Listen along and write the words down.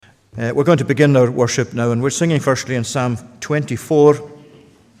We're going to begin our worship now, and we're singing firstly in Psalm 24.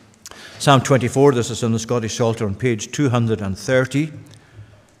 Psalm 24, this is in the Scottish Psalter on page 230.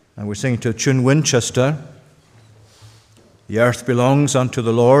 And we're singing to tune Winchester. The earth belongs unto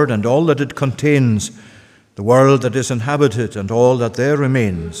the Lord, and all that it contains, the world that is inhabited, and all that there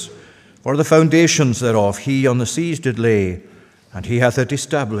remains. For the foundations thereof he on the seas did lay, and he hath it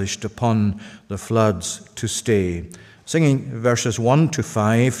established upon the floods to stay. Singing verses 1 to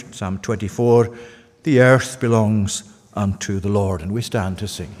 5, Psalm 24, the earth belongs unto the Lord. And we stand to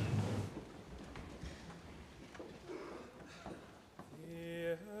sing.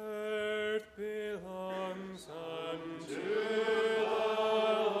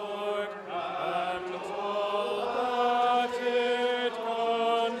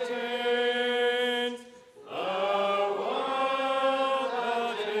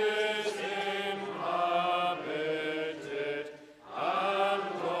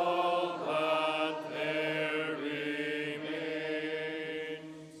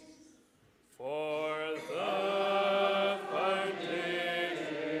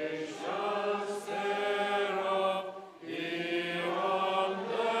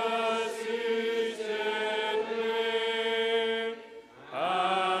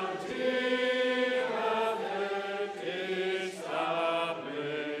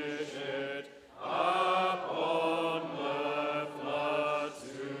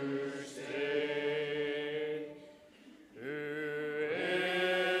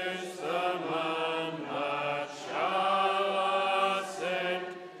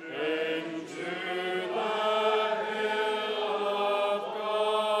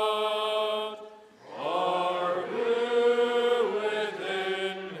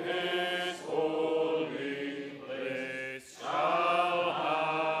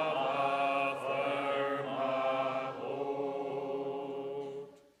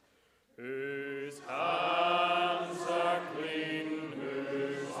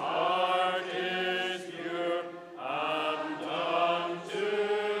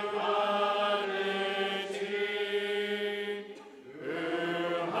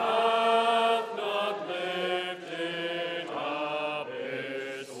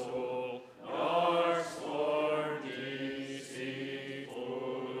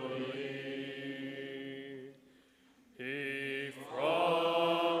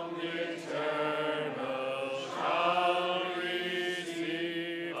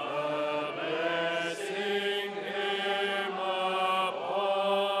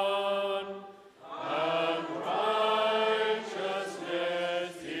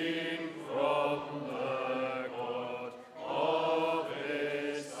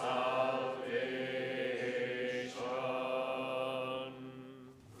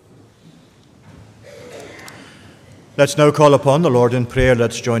 Let's now call upon the Lord in prayer.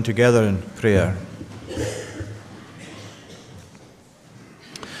 Let's join together in prayer.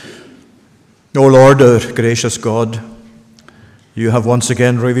 O Lord, our gracious God, you have once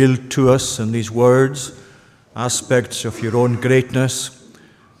again revealed to us in these words aspects of your own greatness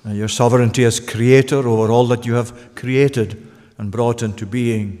and your sovereignty as creator over all that you have created and brought into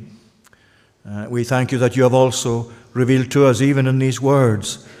being. We thank you that you have also revealed to us, even in these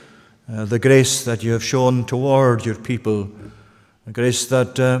words, the grace that you have shown toward your people, a grace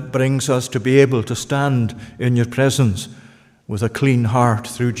that brings us to be able to stand in your presence with a clean heart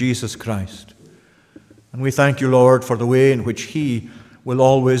through Jesus Christ. And we thank you, Lord, for the way in which he will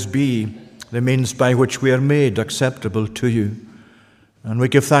always be the means by which we are made acceptable to you. And we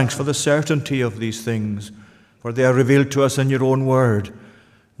give thanks for the certainty of these things, for they are revealed to us in your own word,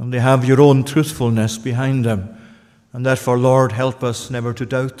 and they have your own truthfulness behind them. And therefore, Lord, help us never to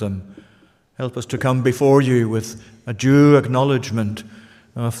doubt them. Help us to come before you with a due acknowledgement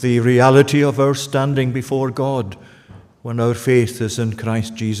of the reality of our standing before God when our faith is in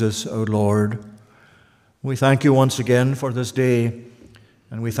Christ Jesus our Lord. We thank you once again for this day,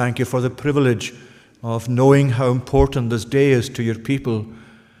 and we thank you for the privilege of knowing how important this day is to your people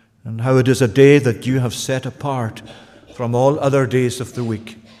and how it is a day that you have set apart from all other days of the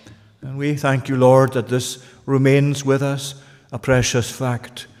week. And we thank you, Lord, that this remains with us a precious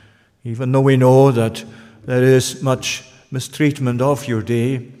fact, even though we know that there is much mistreatment of your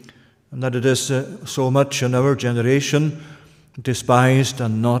day, and that it is so much in our generation despised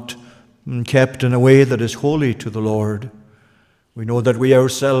and not kept in a way that is holy to the Lord. We know that we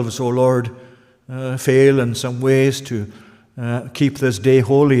ourselves, O Lord, fail in some ways to keep this day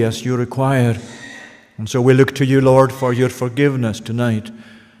holy as you require. And so we look to you, Lord, for your forgiveness tonight.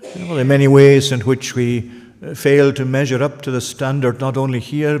 There are many ways in which we fail to measure up to the standard, not only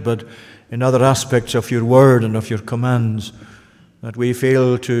here, but in other aspects of your word and of your commands. that we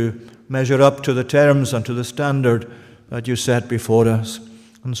fail to measure up to the terms and to the standard that you set before us.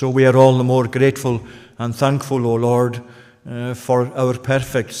 And so we are all the more grateful and thankful, O Lord, for our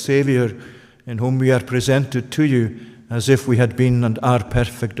perfect Saviour, in whom we are presented to you as if we had been and are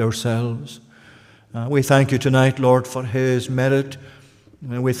perfect ourselves. We thank you tonight, Lord, for his merit.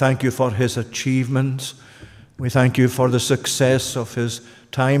 We thank you for his achievements. We thank you for the success of his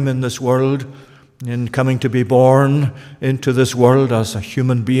time in this world, in coming to be born into this world as a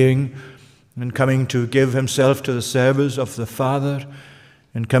human being, in coming to give himself to the service of the Father,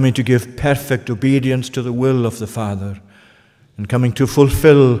 in coming to give perfect obedience to the will of the Father, in coming to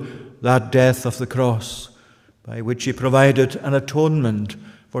fulfill that death of the cross by which he provided an atonement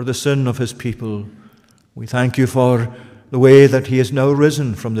for the sin of his people. We thank you for the way that he is now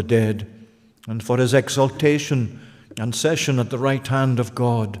risen from the dead, and for his exaltation and session at the right hand of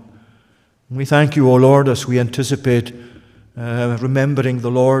God. We thank you, O Lord, as we anticipate remembering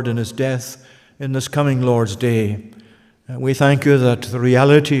the Lord in his death in this coming Lord's Day. We thank you that the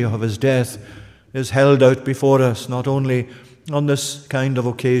reality of his death is held out before us, not only on this kind of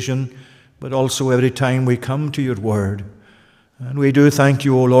occasion, but also every time we come to your word. And we do thank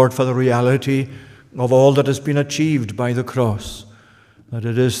you, O Lord, for the reality of all that has been achieved by the cross, that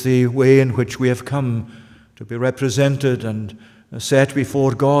it is the way in which we have come to be represented and set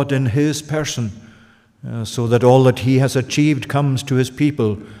before God in his person, so that all that he has achieved comes to his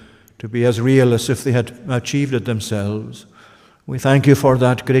people to be as real as if they had achieved it themselves. We thank you for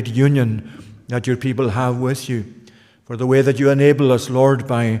that great union that your people have with you, for the way that you enable us, Lord,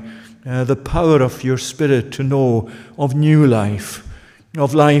 by the power of your Spirit to know of new life,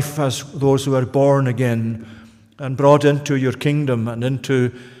 of life as those who are born again and brought into your kingdom and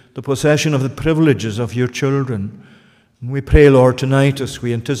into the possession of the privileges of your children. And we pray, Lord, tonight as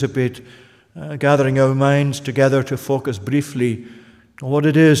we anticipate gathering our minds together to focus briefly on what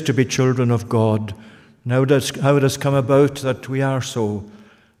it is to be children of God, and how it has come about that we are so.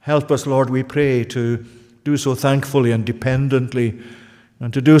 Help us, Lord, we pray, to do so thankfully and dependently,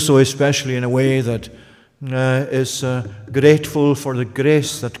 and to do so especially in a way that is grateful for the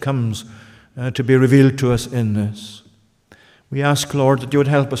grace that comes to be revealed to us in this. We ask, Lord, that you would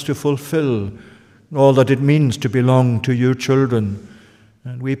help us to fulfill all that it means to belong to your children.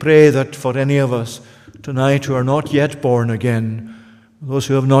 And we pray that for any of us tonight who are not yet born again, those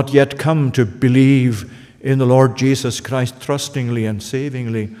who have not yet come to believe in the Lord Jesus Christ trustingly and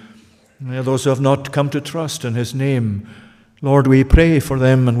savingly, those who have not come to trust in his name, Lord, we pray for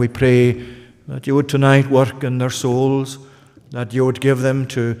them, and we pray that you would tonight work in their souls, that you would give them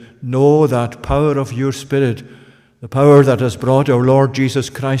to know that power of your Spirit, the power that has brought our Lord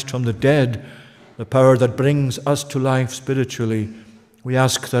Jesus Christ from the dead, the power that brings us to life spiritually. We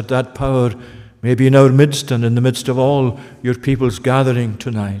ask that that power may be in our midst and in the midst of all your people's gathering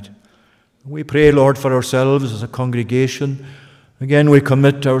tonight. We pray, Lord, for ourselves as a congregation. Again, we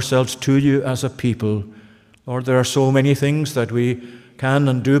commit ourselves to you as a people. Lord, there are so many things that we can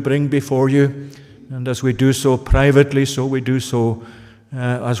and do bring before you, and as we do so privately, so we do so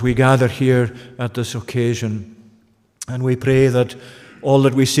as we gather here at this occasion. And we pray that all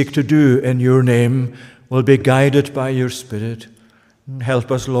that we seek to do in your name will be guided by your Spirit.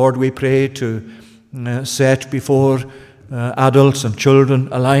 Help us, Lord, we pray, to set before adults and children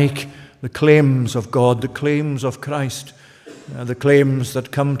alike the claims of God, the claims of Christ, the claims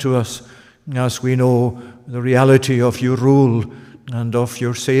that come to us as we know the reality of your rule and of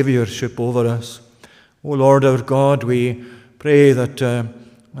your saviourship over us. O Lord our God, we pray that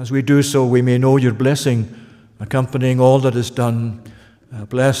as we do so, we may know your blessing accompanying all that is done.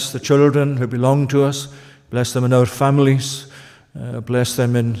 Bless the children who belong to us. Bless them in our families. Bless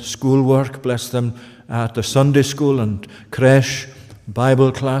them in schoolwork. Bless them at the Sunday school and creche,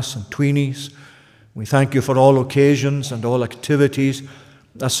 Bible class and tweenies. We thank you for all occasions and all activities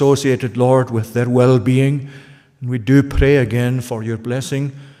associated, Lord, with their well-being. And we do pray again for your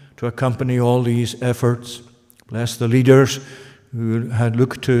blessing to accompany all these efforts. Bless the leaders who had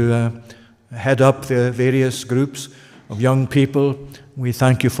looked to head up the various groups of young people. We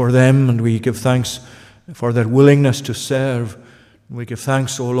thank you for them, and we give thanks for their willingness to serve. We give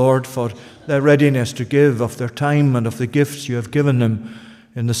thanks, O Lord, for their readiness to give of their time and of the gifts you have given them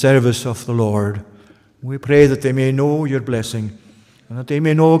in the service of the Lord. We pray that they may know your blessing, and that they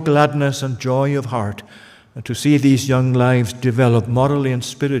may know gladness and joy of heart, and to see these young lives develop morally and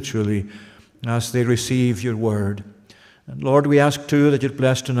spiritually as they receive your word. And Lord, we ask too that you'd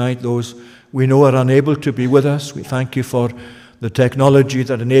bless tonight those we know are unable to be with us. We thank you for the technology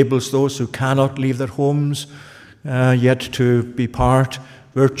that enables those who cannot leave their homes yet to be part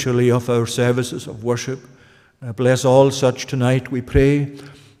virtually of our services of worship. Bless all such tonight, we pray,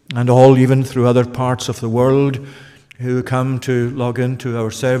 and all even through other parts of the world who come to log into our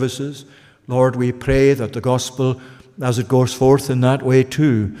services. Lord, we pray that the gospel, as it goes forth in that way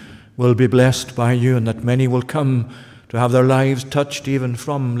too, will be blessed by you, and that many will come to have their lives touched even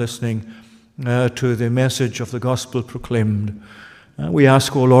from listening to the message of the gospel proclaimed. We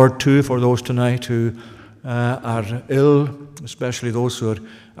ask, O Lord, too, for those tonight who are ill, especially those who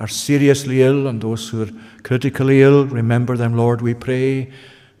are seriously ill and those who are critically ill. Remember them, Lord, we pray,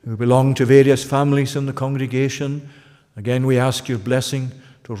 who belong to various families in the congregation. Again, we ask your blessing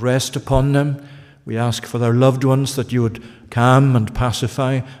to rest upon them. We ask for their loved ones that you would calm and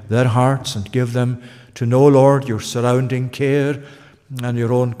pacify their hearts and give them to know, Lord, your surrounding care and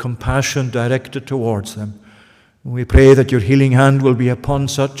your own compassion directed towards them. We pray that your healing hand will be upon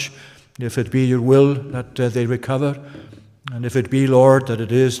such, if it be your will that they recover, and if it be, Lord, that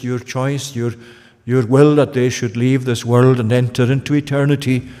it is your choice, your will that they should leave this world and enter into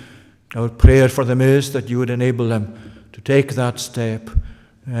eternity. Our prayer for them is that you would enable them to take that step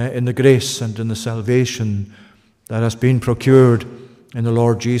in the grace and in the salvation that has been procured in the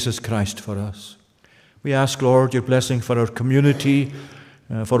Lord Jesus Christ for us. We ask, Lord, your blessing for our community,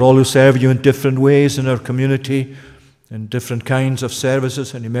 for all who serve you in different ways in our community, in different kinds of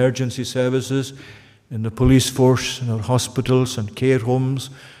services and emergency services, in the police force, in our hospitals and care homes,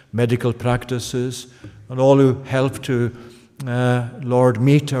 medical practices, and all who help to, Lord,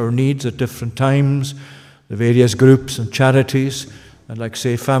 meet our needs at different times, the various groups and charities, and like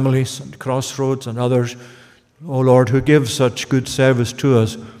say families and Crossroads and others, oh Lord, who give such good service to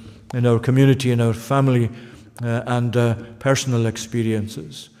us in our community, in our family and personal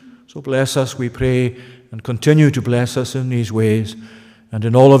experiences. So bless us, we pray, and continue to bless us in these ways. And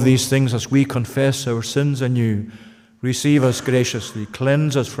in all of these things, as we confess our sins anew, receive us graciously,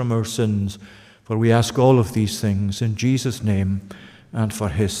 cleanse us from our sins, for we ask all of these things in Jesus' name and for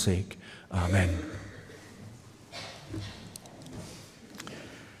his sake. Amen.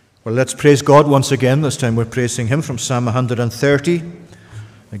 Well, let's praise God once again. This time we're praising him from Psalm 130.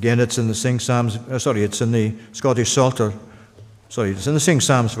 Again, it's in the it's in the Scottish Psalter. It's in the Sing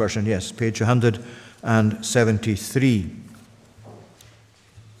Psalms version, yes, page 173.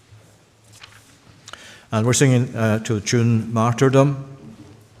 And we're singing to the tune Martyrdom.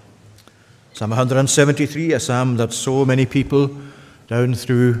 Psalm 173, a psalm that so many people down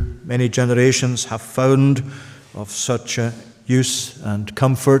through many generations have found of such use and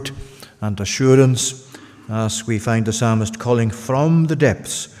comfort and assurance, as we find the psalmist calling from the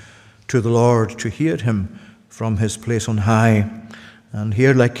depths to the Lord to hear him from his place on high. And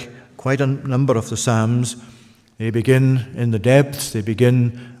here, like quite a number of the psalms, they begin in the depths, they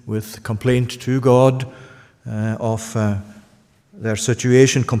begin with complaint to God of their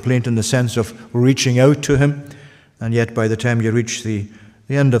situation, complaint in the sense of reaching out to him, and yet by the time you reach the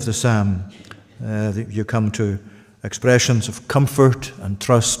end of the psalm, you come to expressions of comfort and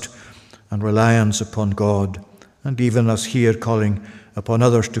trust and reliance upon God, and even as here calling upon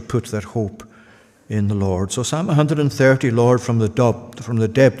others to put their hope in the Lord. So Psalm 130, Lord, from the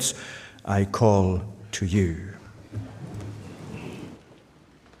depths I call to you.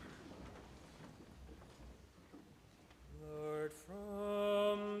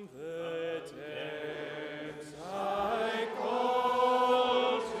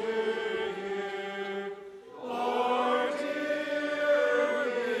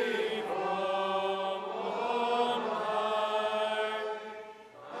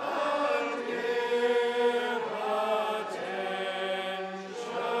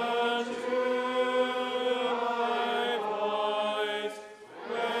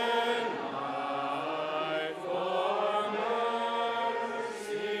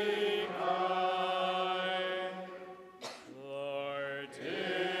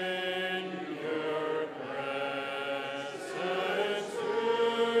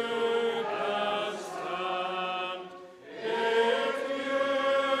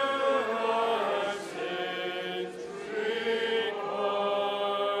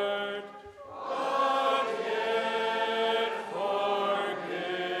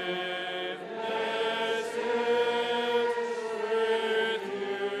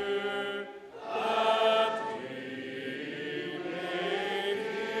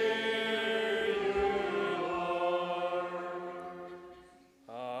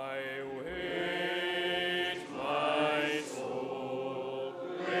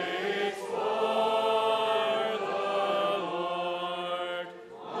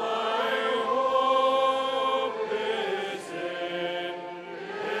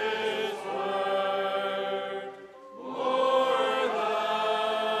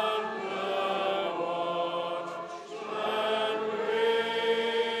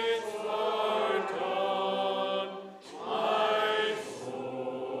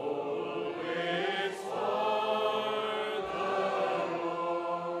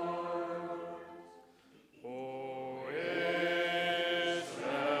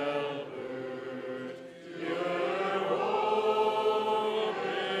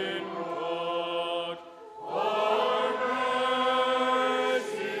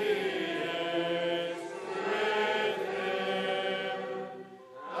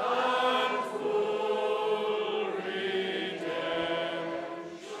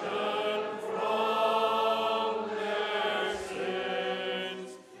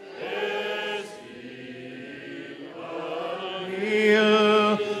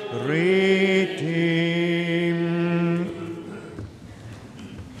 redeemed.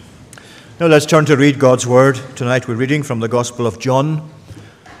 Now let's turn to read God's Word. Tonight we're reading from the Gospel of John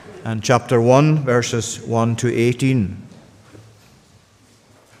and chapter 1, verses 1 to 18.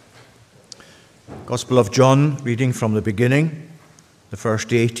 Gospel of John, reading from the beginning, the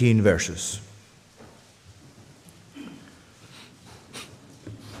first 18 verses.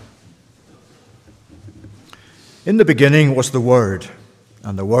 In the beginning was the Word,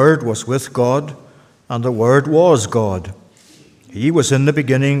 and the Word was with God, and the Word was God. He was in the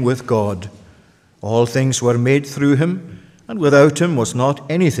beginning with God. All things were made through him, and without him was not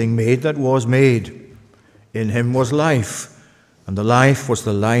anything made that was made. In him was life, and the life was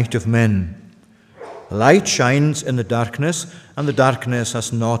the light of men. The light shines in the darkness, and the darkness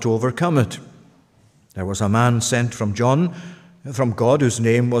has not overcome it. There was a man sent from God, whose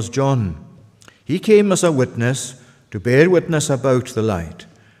name was John. He came as a witness to bear witness about the light,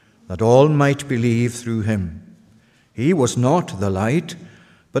 that all might believe through him. He was not the light,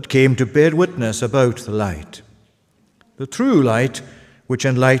 but came to bear witness about the light. The true light, which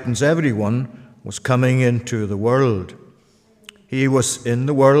enlightens everyone, was coming into the world. He was in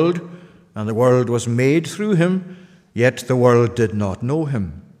the world, and the world was made through him, yet the world did not know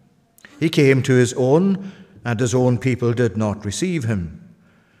him. He came to his own, and his own people did not receive him.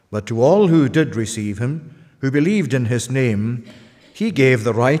 But to all who did receive him, who believed in his name, he gave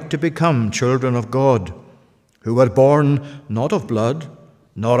the right to become children of God, who were born not of blood,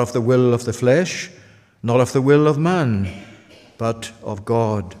 nor of the will of the flesh, nor of the will of man, but of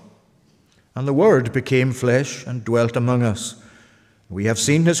God. And the Word became flesh and dwelt among us. We have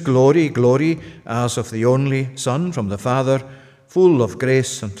seen his glory, glory as of the only Son from the Father, full of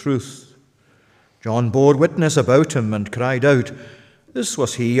grace and truth. John bore witness about him and cried out, "This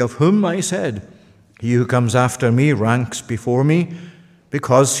was he of whom I said, 'He who comes after me ranks before me,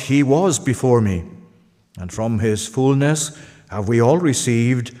 because he was before me.' And from his fullness have we all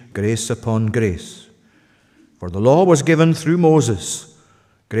received grace upon grace. For the law was given through Moses,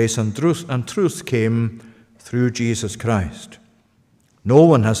 grace and truth came through Jesus Christ. No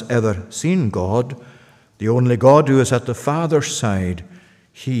one has ever seen God, the only God who is at the Father's side.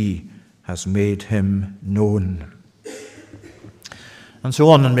 He has made him known." And so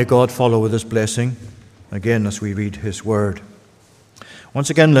on, and may God follow with his blessing, again as we read his word. Once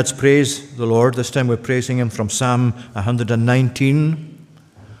again, let's praise the Lord. This time we're praising him from Psalm 119.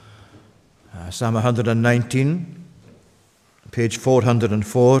 Psalm 119, page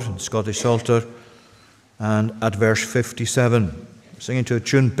 404 in Scottish Psalter, and at verse 57. We're singing to a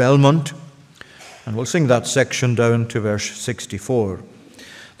tune, Belmont, and we'll sing that section down to verse 64.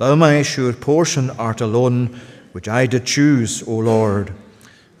 "Thou my sure portion art alone, which I did choose, O Lord.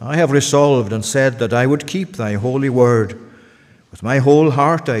 I have resolved and said that I would keep thy holy word. With my whole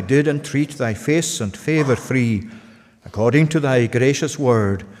heart I did entreat thy face and favour free. According to thy gracious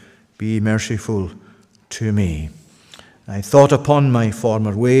word, be merciful to me. I thought upon my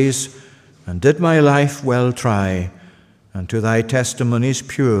former ways, and did my life well try, and to thy testimonies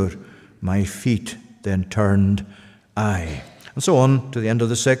pure my feet then turned I." And so on to the end of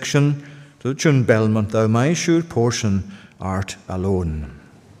the section, to the tune, Belmont, "Thou my sure portion art alone."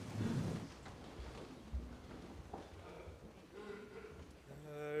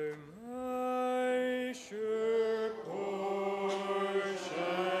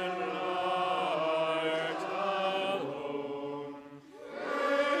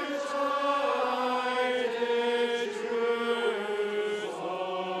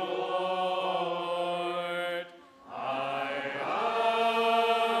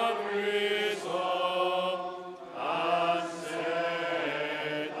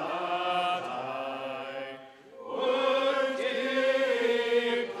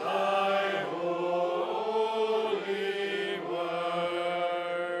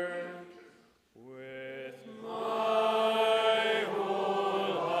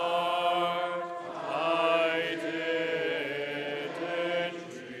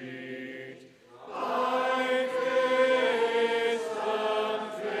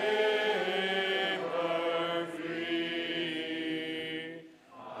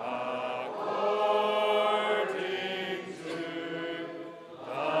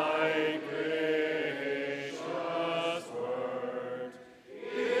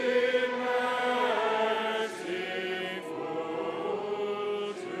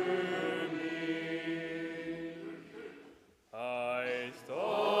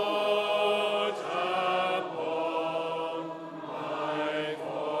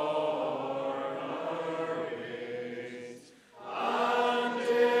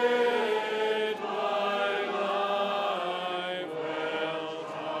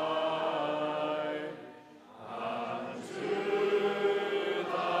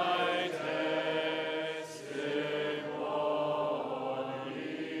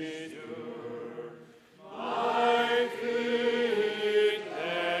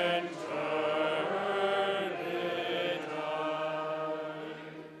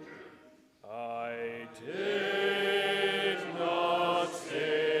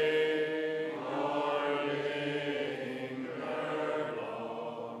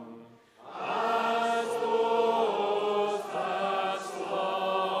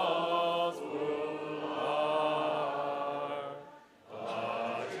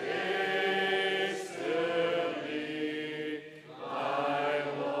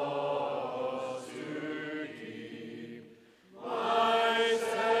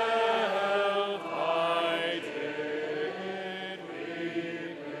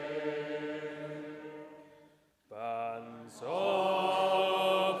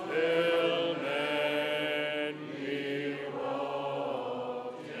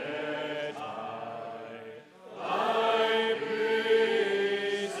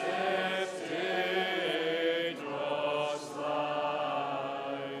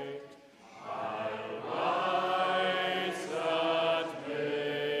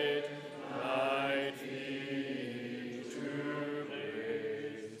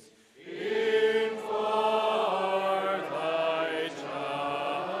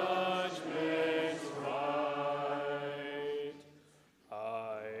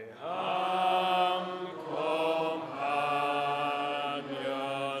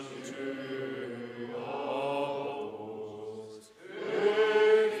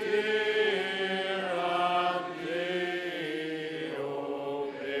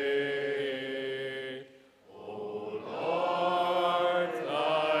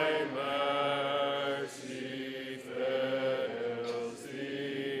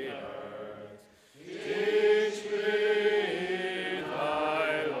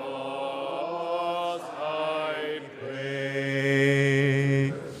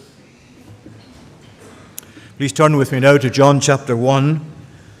 Please turn with me now to John chapter 1,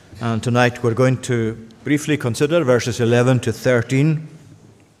 and tonight we're going to briefly consider verses 11 to 13.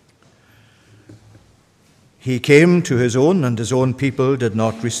 He came to his own, and his own people did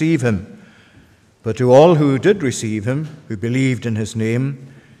not receive him. But to all who did receive him, who believed in his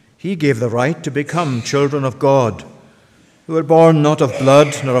name, he gave the right to become children of God, who were born not of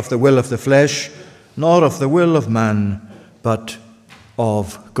blood, nor of the will of the flesh, nor of the will of man, but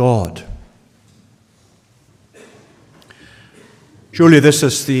of God. Surely this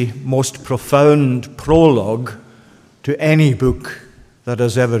is the most profound prologue to any book that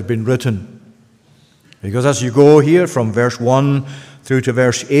has ever been written. Because as you go here from verse 1 through to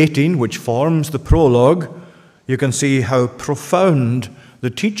verse 18, which forms the prologue, you can see how profound the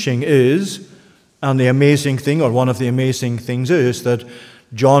teaching is. And the amazing thing, or one of the amazing things, is that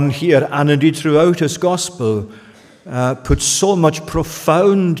John here, and indeed throughout his gospel, puts so much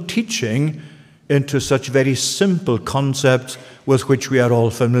profound teaching into such very simple concepts with which we are all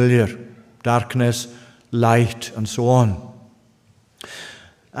familiar: darkness, light, and so on.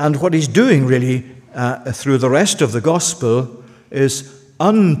 And what he's doing really through the rest of the gospel is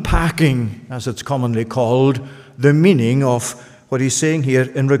unpacking, as it's commonly called, the meaning of what he's saying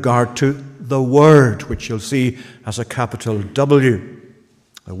here in regard to the Word, which you'll see as a capital W.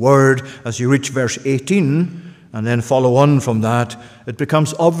 The Word, as you reach verse 18, and then follow on from that, it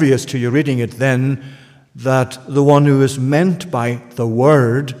becomes obvious to you reading it then that the one who is meant by the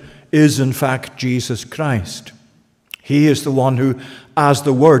Word is in fact Jesus Christ. He is the one who, as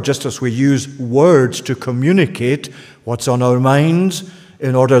the Word, just as we use words to communicate what's on our minds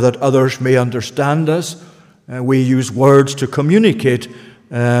in order that others may understand us, we use words to communicate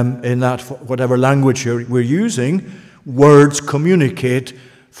in that whatever language we're using. Words communicate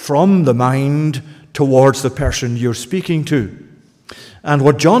from the mind towards the person you're speaking to. And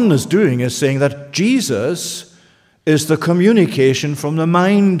what John is doing is saying that Jesus is the communication from the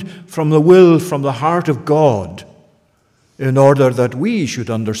mind, from the will, from the heart of God, in order that we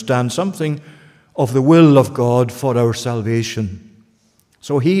should understand something of the will of God for our salvation.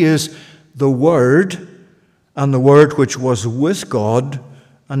 So he is the Word, and the Word which was with God,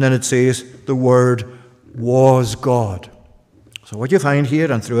 and then it says the Word was God. So what you find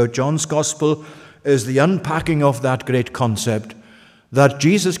here and throughout John's Gospel is the unpacking of that great concept that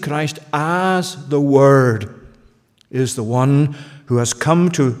Jesus Christ as the Word is the one who has come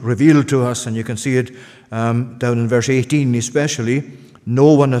to reveal to us, and you can see it down in verse 18 especially,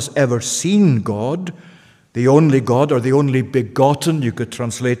 no one has ever seen God, the only God, or the only begotten, you could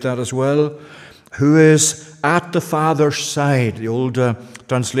translate that as well, who is at the Father's side. The old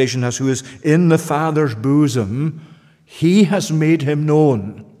translation has who is in the Father's bosom. He has made him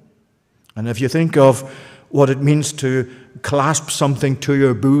known. And if you think of what it means to clasp something to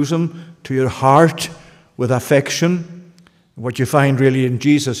your bosom, to your heart with affection, what you find really in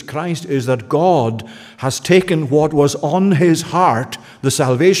Jesus Christ is that God has taken what was on his heart, the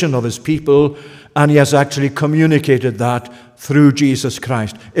salvation of his people, and he has actually communicated that through Jesus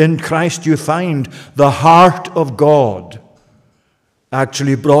Christ. In Christ you find the heart of God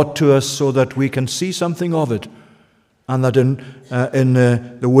actually brought to us so that we can see something of it, and that in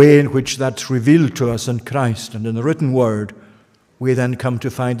the way in which that's revealed to us in Christ and in the written word, we then come to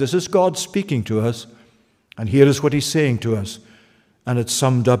find this is God speaking to us, and here is what he's saying to us, and it's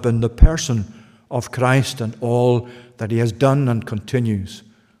summed up in the person of Christ and all that he has done and continues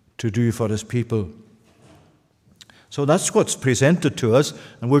to do for his people. So that's what's presented to us,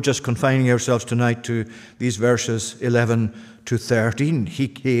 and we're just confining ourselves tonight to these verses 11 to 13. He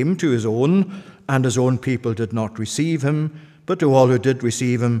came to his own, and his own people did not receive him, but to all who did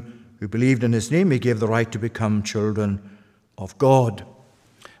receive him, who believed in his name, he gave the right to become children of God.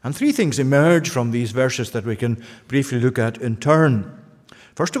 And three things emerge from these verses that we can briefly look at in turn.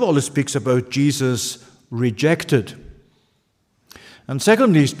 First of all, it speaks about Jesus rejected. And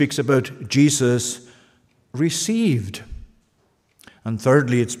secondly, it speaks about Jesus received. And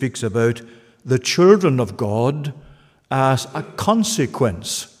thirdly, it speaks about the children of God as a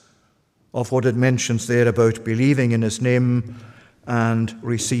consequence of what it mentions there about believing in his name and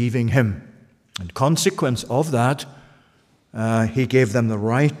receiving him. And consequence of that, he gave them the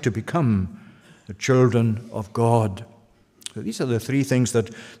right to become the children of God. So these are the three things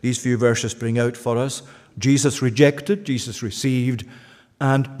that these few verses bring out for us. Jesus rejected, Jesus received,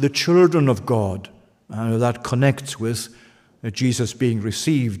 and the children of God. And that connects with Jesus being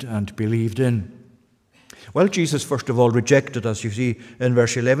received and believed in. Well, Jesus, first of all, rejected, as you see in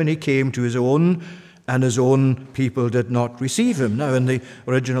verse 11. He came to his own, and his own people did not receive him. Now, in the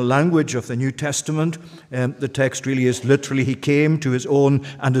original language of the New Testament, the text really is literally, he came to his own,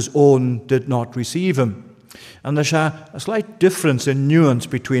 and his own did not receive him. And there's a slight difference in nuance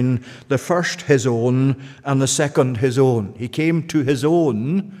between the first his own and the second his own. He came to his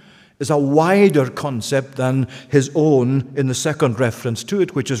own is a wider concept than his own in the second reference to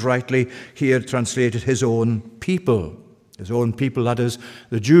it, which is rightly here translated his own people. His own people, that is,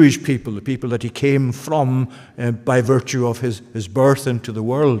 the Jewish people, the people that he came from by virtue of his birth into the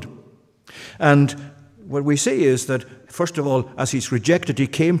world. And what we say is that, first of all, as he's rejected, he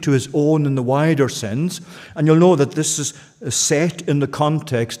came to his own in the wider sense. And you'll know that this is set in the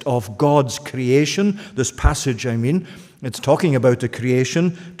context of God's creation. This passage, it's talking about the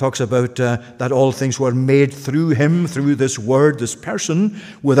creation, talks about that all things were made through him, through this word, this person.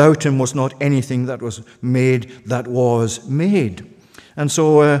 Without him was not anything that was made that was made. And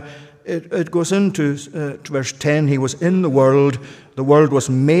so it goes into verse 10, he was in the world was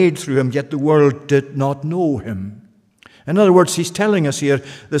made through him, yet the world did not know him. In other words, he's telling us here,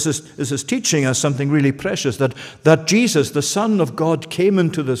 this is teaching us something really precious, that Jesus, the Son of God, came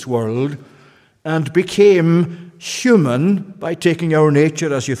into this world and became human by taking our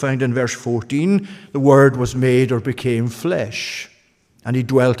nature, as you find in verse 14. The Word was made or became flesh, and he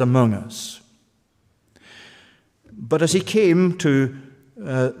dwelt among us. But as he came to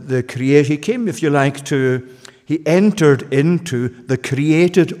he entered into the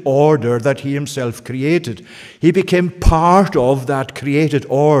created order that he himself created. He became part of that created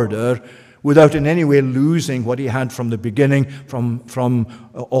order without in any way losing what he had from the beginning, from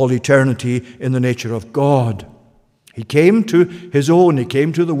all eternity in the nature of God. He came to his own. He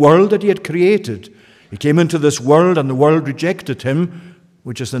came to the world that he had created. He came into this world and the world rejected him,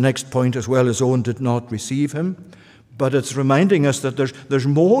 which is the next point as well. His own did not receive him. But it's reminding us that there's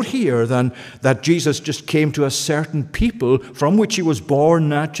more here than that Jesus just came to a certain people from which he was born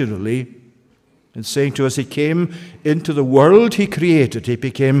naturally. It's saying to us he came into the world he created. He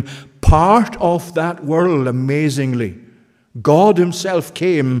became part of that world amazingly. God himself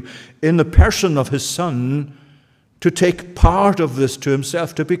came in the person of his Son to take part of this to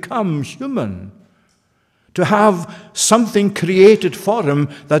himself, to become human, to have something created for him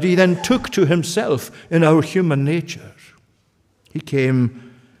that he then took to himself in our human nature. He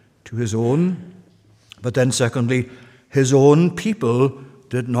came to his own, but then secondly, his own people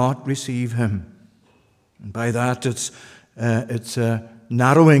did not receive him. And by that, it's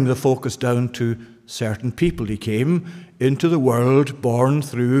narrowing the focus down to certain people. He came into the world born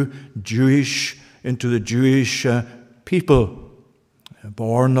into the Jewish people,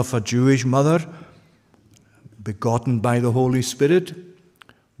 born of a Jewish mother, begotten by the Holy Spirit,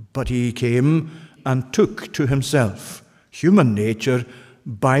 but he came and took to himself human nature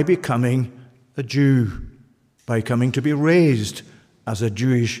by becoming a Jew, by coming to be raised as a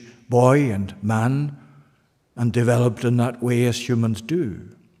Jewish boy and man, and developed in that way as humans do.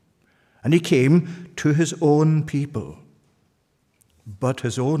 And he came to his own people, but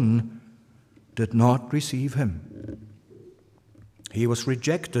his own did not receive him. He was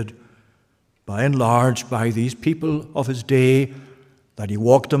rejected by and large by these people of his day that he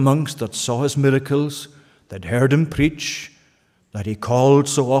walked amongst, that saw his miracles, that heard him preach, that he called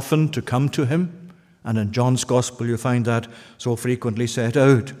so often to come to him. And in John's Gospel you find that so frequently set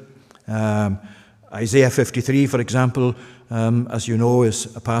out. Isaiah 53, for example, as you know,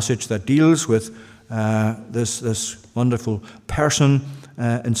 is a passage that deals with this wonderful person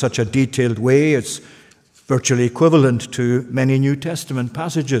in such a detailed way. It's virtually equivalent to many New Testament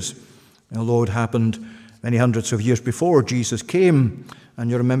passages, although it happened many hundreds of years before Jesus came. And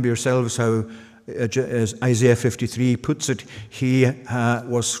you remember yourselves how, as Isaiah 53 puts it, he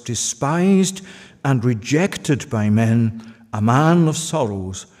was despised and rejected by men, a man of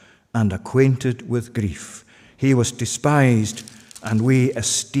sorrows and acquainted with grief. He was despised, and we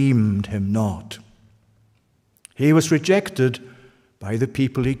esteemed him not. He was rejected by the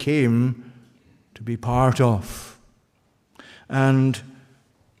people he came to be part of. And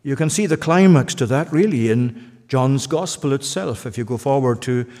you can see the climax to that really in John's Gospel itself. If you go forward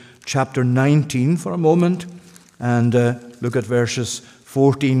to chapter 19 for a moment and look at verses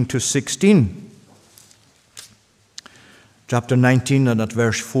 14 to 16. Chapter 19 and at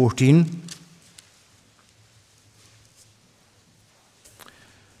verse 14.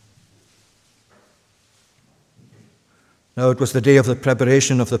 Now it was the day of the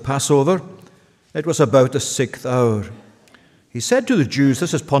preparation of the Passover. It was about the 6th hour. He said to the Jews,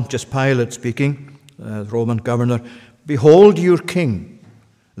 this is Pontius Pilate speaking, the Roman governor, "Behold your king."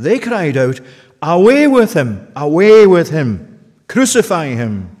 They cried out, "Away with him! Away with him! Crucify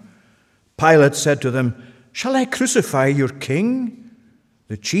him!" Pilate said to them, "Shall I crucify your king?"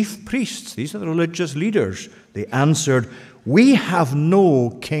 The chief priests, these are the religious leaders, they answered, "We have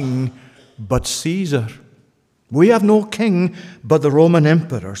no king but Caesar." We have no king but the Roman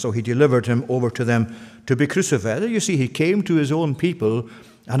emperor. So he delivered him over to them to be crucified. You see, he came to his own people,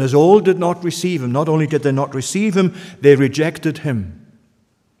 and his own did not receive him. Not only did they not receive him, they rejected him.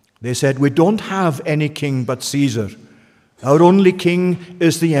 They said, we don't have any king but Caesar. Our only king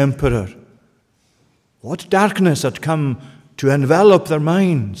is the emperor. What darkness had come to envelop their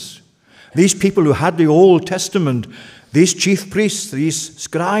minds. These people who had the Old Testament, these chief priests, these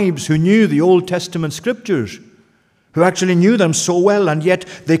scribes who knew the Old Testament scriptures, who actually knew them so well, and yet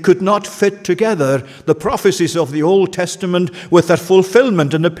they could not fit together the prophecies of the Old Testament with their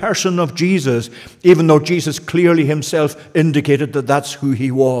fulfillment in the person of Jesus, even though Jesus clearly himself indicated that that's who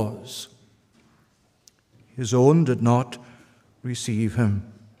he was. His own did not receive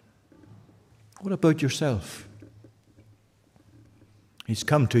him. What about yourself? He's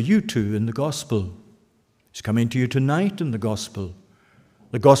come to you too in the gospel. He's coming to you tonight in the gospel.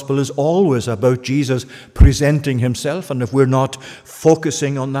 The gospel is always about Jesus presenting himself, and if we're not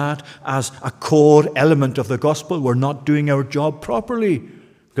focusing on that as a core element of the gospel, we're not doing our job properly.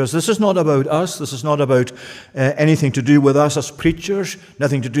 Because this is not about us. This is not about anything to do with us as preachers,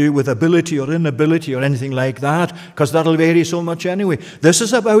 nothing to do with ability or inability or anything like that, because that'll vary so much anyway. This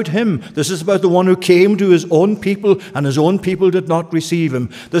is about him. This is about the one who came to his own people, and his own people did not receive him.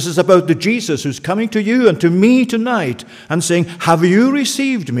 This is about the Jesus who's coming to you and to me tonight and saying, have you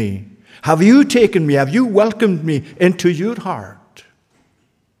received me? Have you taken me? Have you welcomed me into your heart?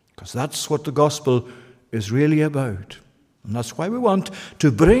 Because that's what the gospel is really about. And that's why we want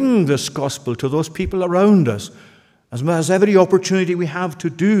to bring this gospel to those people around us. As every opportunity we have to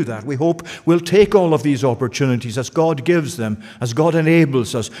do that, we hope we'll take all of these opportunities as God gives them, as God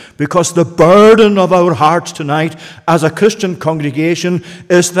enables us. Because the burden of our hearts tonight as a Christian congregation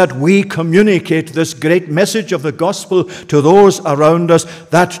is that we communicate this great message of the gospel to those around us,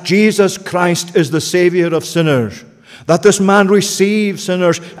 that Jesus Christ is the Savior of sinners. That this man receives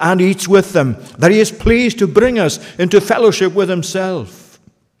sinners and eats with them. That he is pleased to bring us into fellowship with himself.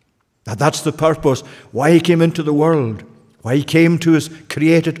 That's the purpose, why he came into the world. Why he came to his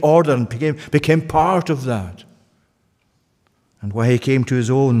created order and became part of that. And why he came to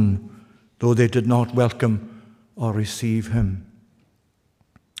his own, though they did not welcome or receive him.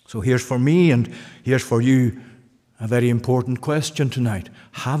 So here's for me and here's for you a very important question tonight.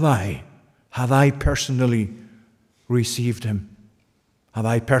 Have I personally received him? Have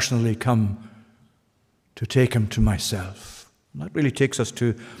I personally come to take him to myself? And that really takes us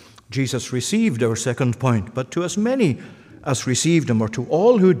to Jesus received, our second point. But to as many as received him, or to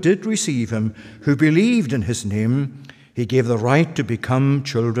all who did receive him, who believed in his name, he gave the right to become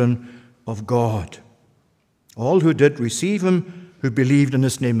children of God. All who did receive him, who believed in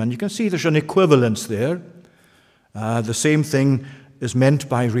his name. And you can see there's an equivalence there. The same thing is meant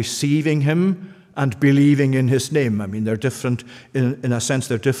by receiving him and believing in his name. I mean, they're different, in a sense,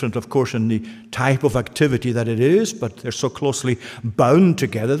 they're different, of course, in the type of activity that it is, but they're so closely bound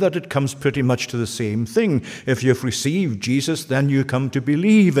together that it comes pretty much to the same thing. If you've received Jesus, then you come to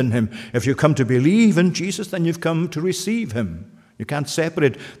believe in him. If you come to believe in Jesus, then you've come to receive him. You can't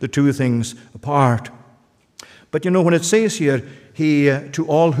separate the two things apart. But you know, when it says here, to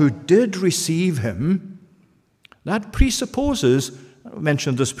all who did receive him, that presupposes, I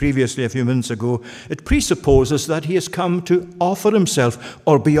mentioned this previously a few minutes ago, it presupposes that he has come to offer himself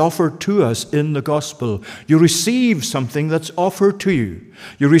or be offered to us in the gospel. You receive something that's offered to you.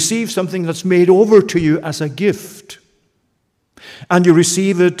 You receive something that's made over to you as a gift. And you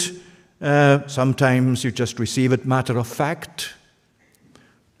receive it, sometimes you just receive it matter of fact.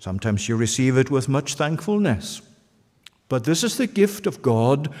 Sometimes you receive it with much thankfulness. But this is the gift of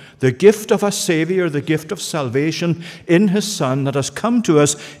God, the gift of a Savior, the gift of salvation in his Son that has come to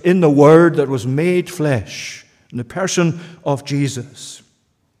us in the Word that was made flesh, in the person of Jesus.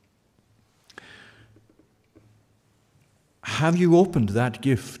 Have you opened that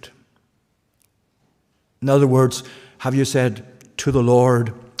gift? In other words, have you said to the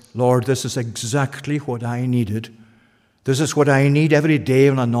Lord, Lord, this is exactly what I needed. This is what I need every day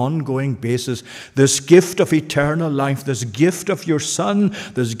on an ongoing basis. This gift of eternal life, this gift of your Son,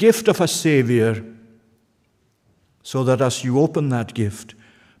 this gift of a Savior. So that as you open that gift,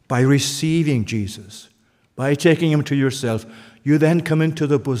 by receiving Jesus, by taking him to yourself, you then come into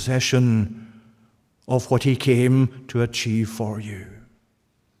the possession of what he came to achieve for you.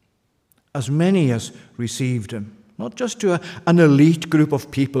 As many as received him, not just to an elite group of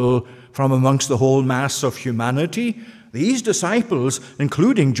people from amongst the whole mass of humanity. These disciples,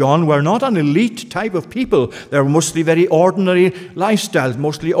 including John, were not an elite type of people. They were mostly very ordinary lifestyles,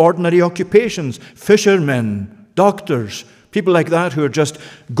 mostly ordinary occupations, fishermen, doctors, people like that who are just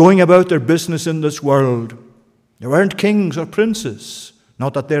going about their business in this world. They weren't kings or princes,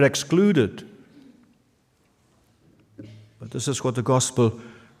 not that they're excluded. But this is what the gospel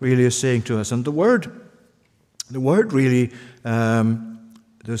really is saying to us. And the word really,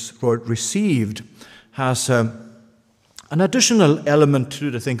 this word received, has an additional element to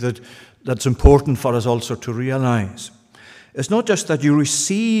it, I think, that's important for us also to realize. It's not just that you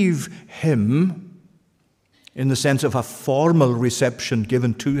receive him in the sense of a formal reception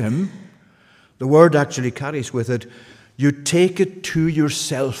given to him. The word actually carries with it, you take it to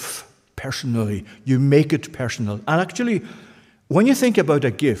yourself personally. You make it personal. And actually, when you think about a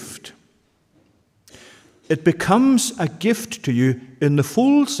gift, it becomes a gift to you in the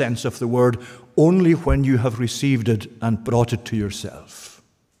full sense of the word only when you have received it and brought it to yourself.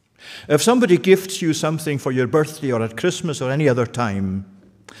 If somebody gifts you something for your birthday or at Christmas or any other time,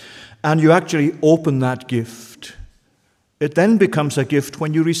 and you actually open that gift, it then becomes a gift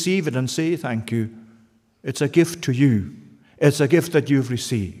when you receive it and say thank you. It's a gift to you. It's a gift that you've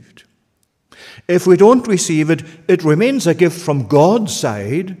received. If we don't receive it, it remains a gift from God's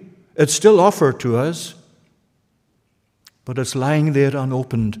side. It's still offered to us, but it's lying there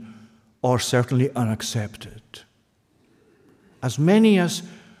unopened or certainly unaccepted. As many as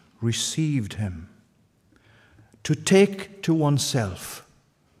received him, to take to oneself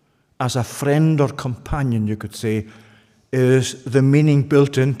as a friend or companion, you could say, is the meaning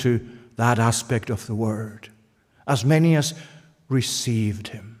built into that aspect of the word. As many as received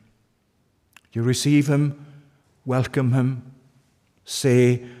him. You receive him, welcome him,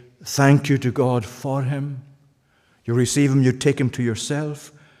 say thank you to God for him. You receive him, you take him to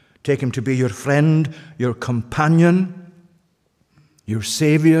yourself, take him to be your friend, your companion, your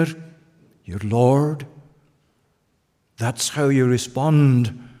Savior, your Lord. That's how you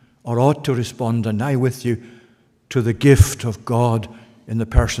respond, or ought to respond, and I with you, to the gift of God in the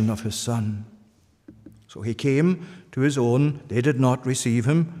person of his Son. So he came to his own. They did not receive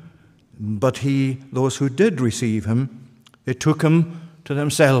him, but those who did receive him, they took him to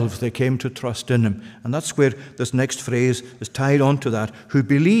themselves. They came to trust in him. And that's where this next phrase is tied on to that, who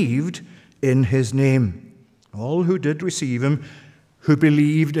believed in his name. All who did receive him, who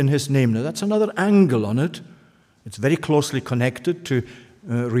believed in his name. Now that's another angle on it. It's very closely connected to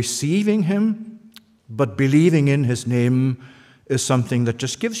receiving him, but believing in his name is something that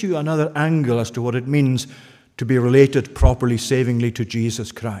just gives you another angle as to what it means to be related properly, savingly to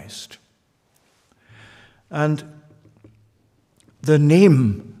Jesus Christ. And the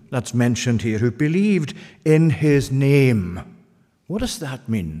name that's mentioned here, who believed in his name, what does that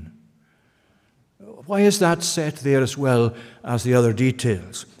mean? Why is that set there as well as the other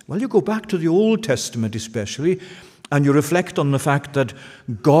details? Well, you go back to the Old Testament especially, and you reflect on the fact that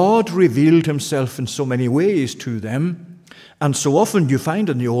God revealed himself in so many ways to them. And so often you find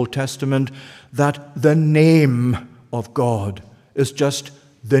in the Old Testament that the name of God is just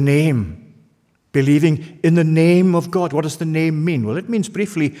the name. Believing in the name of God. What does the name mean? Well, it means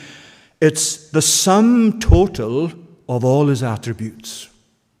briefly, it's the sum total of all his attributes.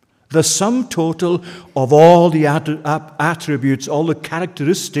 The sum total of all the attributes, all the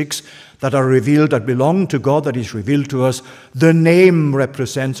characteristics that are revealed, that belong to God, that is revealed to us, the name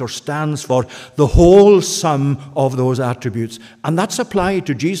represents or stands for the whole sum of those attributes. And that's applied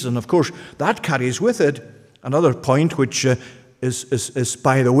to Jesus. And of course, that carries with it another point which is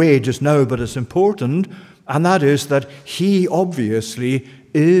by the way just now, but it's important, and that is that he obviously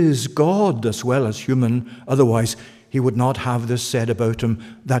is God as well as human. Otherwise, he would not have this said about him,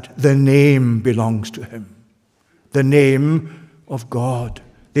 that the name belongs to him. The name of God.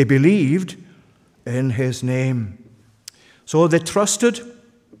 They believed in his name. So they trusted,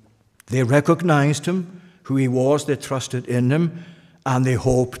 they recognized him, who he was, they trusted in him, and they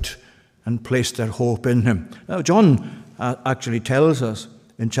hoped and placed their hope in him. Now, John actually tells us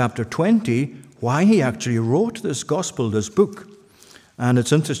in chapter 20 why he actually wrote this gospel, this book. And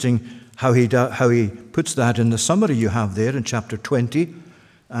it's interesting how he puts that in the summary you have there in chapter 20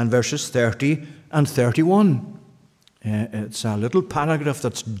 and verses 30 and 31. It's a little paragraph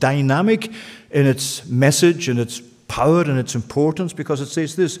that's dynamic in its message and its power and its importance, because it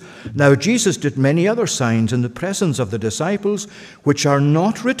says this: Now Jesus did many other signs in the presence of the disciples, which are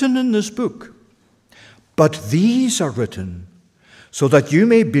not written in this book, but these are written so that you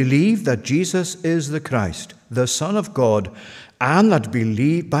may believe that Jesus is the Christ, the Son of God, and that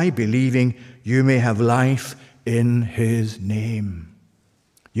by believing you may have life in his name.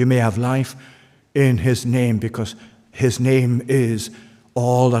 You may have life in his name, because his name is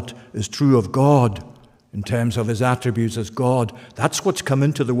all that is true of God in terms of his attributes as God. That's what's come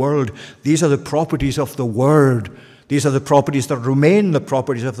into the world. These are the properties of the Word. These are the properties that remain the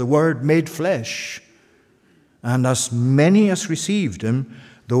properties of the Word made flesh. and as many as received him,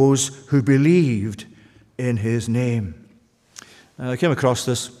 those who believed in his name. I came across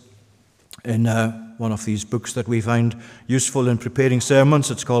this in one of these books that we find useful in preparing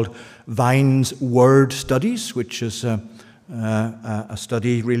sermons. It's called Vine's Word Studies, which is a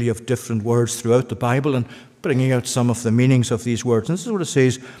study really of different words throughout the Bible and bringing out some of the meanings of these words. And this is what it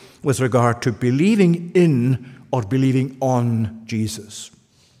says with regard to believing in or believing on Jesus,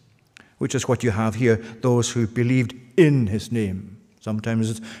 which is what you have here, those who believed in his name. Sometimes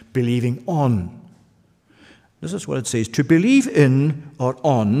it's believing on. This is what it says. To believe in or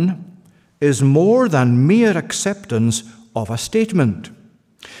on is more than mere acceptance of a statement.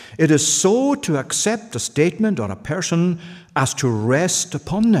 It is so to accept a statement or a person as to rest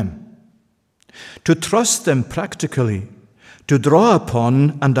upon them, to trust them practically, to draw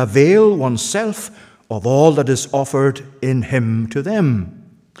upon and avail oneself of all that is offered in him to them.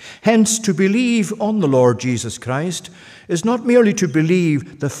 Hence, to believe on the Lord Jesus Christ is not merely to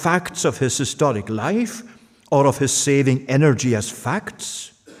believe the facts of his historic life or of his saving energy as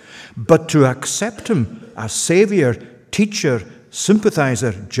facts, but to accept him as Saviour, teacher,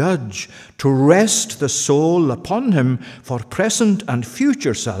 sympathizer, judge, to rest the soul upon him for present and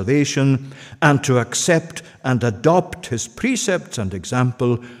future salvation, and to accept and adopt his precepts and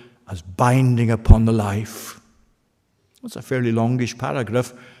example as binding upon the life. That's a fairly longish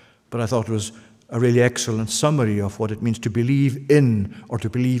paragraph, but I thought it was a really excellent summary of what it means to believe in or to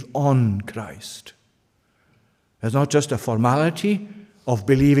believe on Christ. It's not just a formality of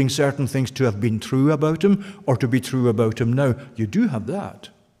believing certain things to have been true about him or to be true about him now. You do have that.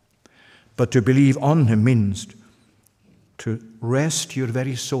 But to believe on him means to rest your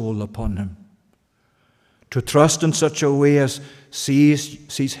very soul upon him, to trust in such a way as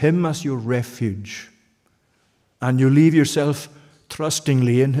sees him as your refuge, and you leave yourself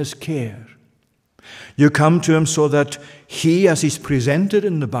trustingly in his care. You come to him so that he, as he's presented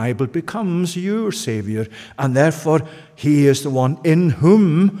in the Bible, becomes your Saviour, and therefore he is the one in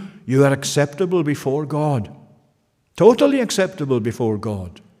whom you are acceptable before God, totally acceptable before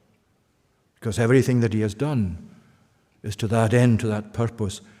God, because everything that he has done is to that end, to that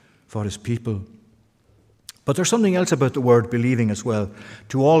purpose for his people. But there's something else about the word believing as well.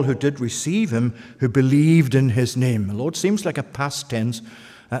 To all who did receive him, who believed in his name. Although it seems like a past tense,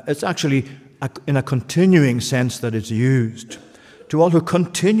 it's actually in a continuing sense that it's used. To all who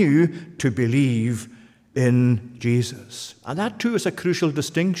continue to believe in Jesus. And that too is a crucial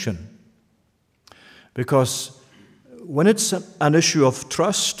distinction. Because when it's an issue of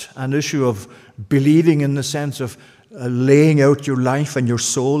trust, an issue of believing in the sense of laying out your life and your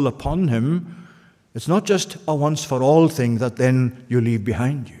soul upon him, it's not just a once-for-all thing that then you leave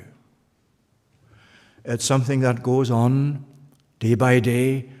behind you. It's something that goes on day by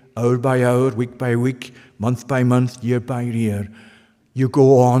day, hour by hour, week by week, month by month, year by year. You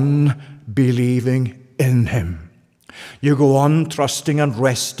go on believing in him. You go on trusting and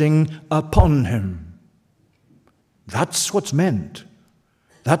resting upon him. That's what's meant.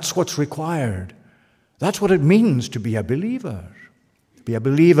 That's what's required. That's what it means to be a believer. Be a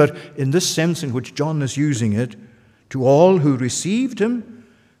believer in this sense in which John is using it, to all who received him,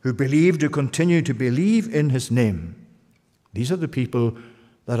 who believed to continue to believe in his name. These are the people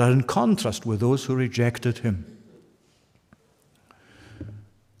that are in contrast with those who rejected him.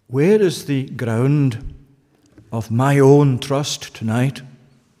 Where is the ground of my own trust tonight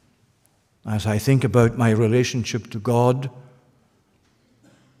as I think about my relationship to God,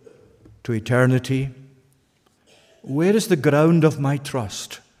 to eternity? Where is the ground of my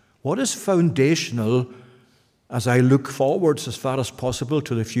trust? What is foundational as I look forwards as far as possible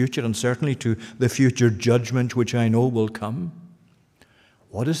to the future, and certainly to the future judgment which I know will come?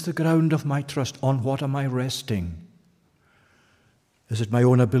 What is the ground of my trust? On what am I resting? Is it my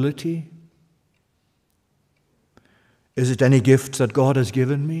own ability? Is it any gifts that God has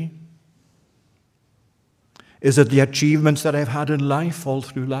given me? Is it the achievements that I've had in life, all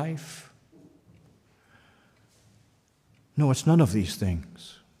through life? No, it's none of these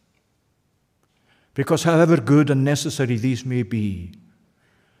things. Because however good and necessary these may be,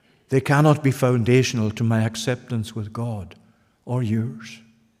 they cannot be foundational to my acceptance with God or yours.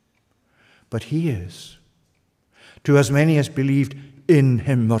 But he is. To as many as believed in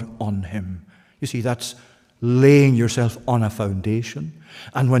him or on him. You see, that's laying yourself on a foundation.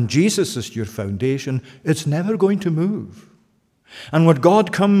 And when Jesus is your foundation, it's never going to move. And when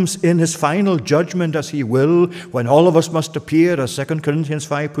God comes in his final judgment, as he will, when all of us must appear, as 2 Corinthians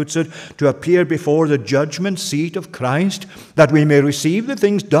 5 puts it, to appear before the judgment seat of Christ, that we may receive the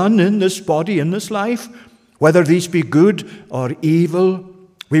things done in this body, in this life, whether these be good or evil,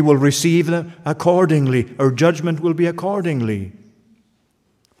 We will receive them accordingly. Our judgment will be accordingly.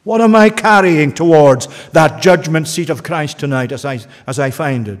 What am I carrying towards that judgment seat of Christ tonight as I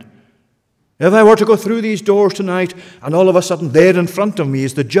find it? If I were to go through these doors tonight and all of a sudden there in front of me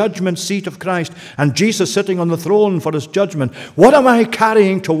is the judgment seat of Christ and Jesus sitting on the throne for his judgment, what am I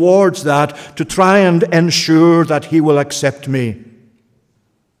carrying towards that to try and ensure that he will accept me?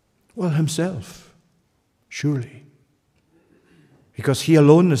 Well, himself, surely. Because he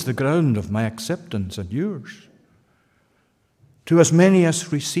alone is the ground of my acceptance and yours. To as many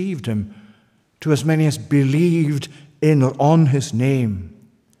as received him, to as many as believed in or on his name,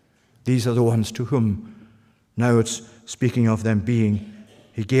 these are the ones to whom, now it's speaking of them being,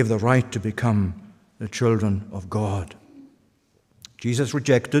 he gave the right to become the children of God. Jesus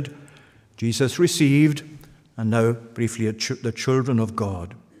rejected, Jesus received, and now briefly the children of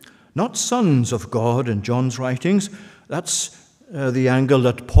God. Not sons of God in John's writings. That's the angle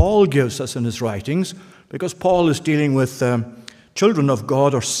that Paul gives us in his writings, because Paul is dealing with children of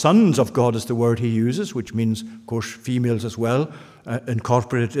God, or sons of God is the word he uses, which means, of course, females as well,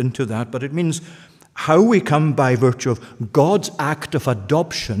 incorporated into that. But it means how we come by virtue of God's act of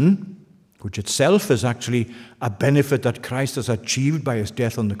adoption, which itself is actually a benefit that Christ has achieved by his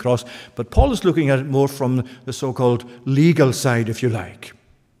death on the cross. But Paul is looking at it more from the so-called legal side, if you like.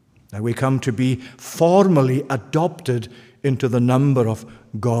 Now we come to be formally adopted into the number of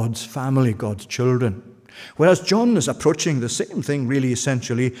God's family, God's children. Whereas John is approaching the same thing really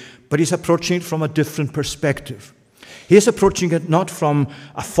essentially, but he's approaching it from a different perspective. He is approaching it not from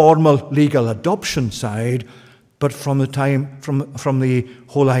a formal legal adoption side, but from the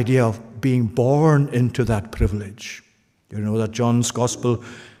whole idea of being born into that privilege. You know that John's gospel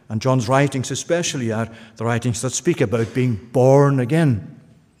and John's writings especially are the writings that speak about being born again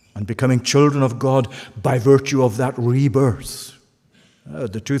and becoming children of God by virtue of that rebirth.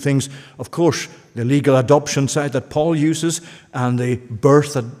 The two things, of course, the legal adoption side that Paul uses and the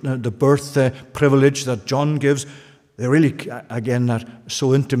birth privilege that John gives, they really, again, are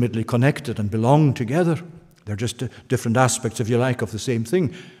so intimately connected and belong together. They're just different aspects, if you like, of the same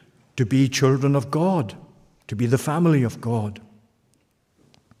thing. To be children of God, to be the family of God.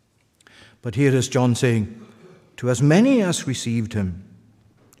 But here is John saying, to as many as received him,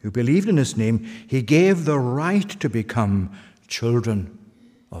 who believed in his name, he gave the right to become children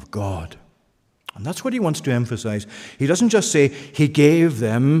of God. And that's what he wants to emphasize. He doesn't just say he gave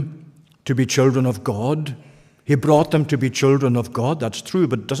them to be children of God. He brought them to be children of God. That's true,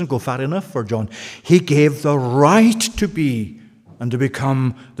 but it doesn't go far enough for John. He gave the right to be and to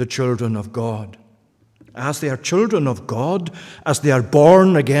become the children of God. As they are children of God, as they are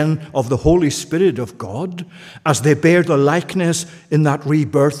born again of the Holy Spirit of God, as they bear the likeness in that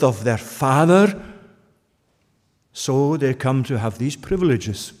rebirth of their Father, so they come to have these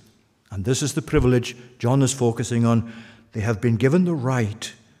privileges. And this is the privilege John is focusing on. They have been given the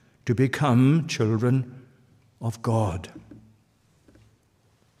right to become children of God.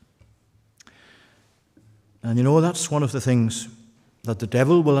 And you know, that's one of the things that the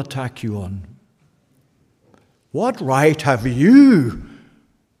devil will attack you on. What right have you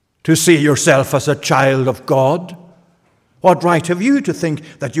to see yourself as a child of God? What right have you to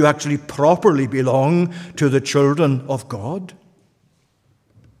think that you actually properly belong to the children of God?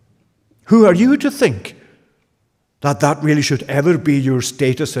 Who are you to think that that really should ever be your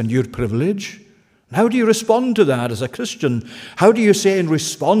status and your privilege? How do you respond to that as a Christian? How do you say in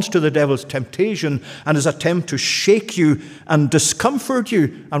response to the devil's temptation and his attempt to shake you and discomfort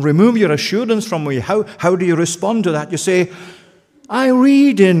you and remove your assurance from you? How do you respond to that? You say, I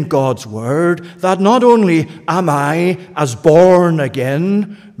read in God's word that not only am I, as born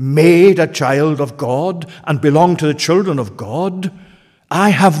again, made a child of God and belong to the children of God, I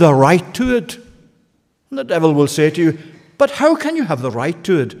have the right to it. And the devil will say to you, but how can you have the right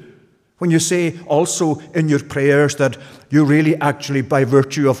to it? When you say also in your prayers that you really actually, by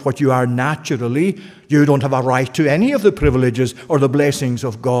virtue of what you are naturally, you don't have a right to any of the privileges or the blessings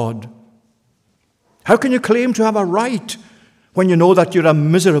of God. How can you claim to have a right when you know that you're a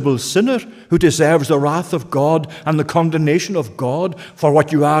miserable sinner who deserves the wrath of God and the condemnation of God for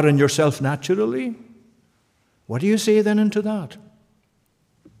what you are in yourself naturally? What do you say then into that?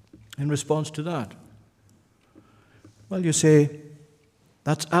 In response to that? Well, you say,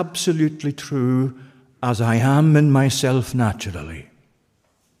 that's absolutely true as I am in myself naturally.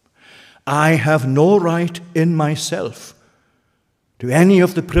 I have no right in myself to any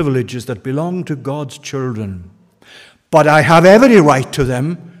of the privileges that belong to God's children, but I have every right to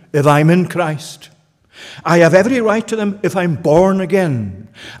them if I'm in Christ. I have every right to them if I'm born again.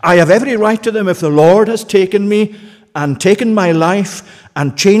 I have every right to them if the Lord has taken me and taken my life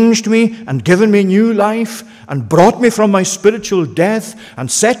and changed me and given me new life and brought me from my spiritual death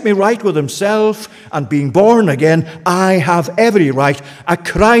and set me right with himself, and being born again, I have every right, a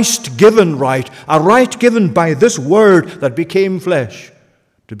Christ-given right, a right given by this word that became flesh,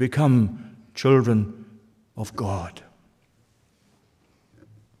 to become children of God.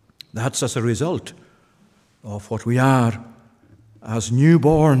 That's as a result of what we are as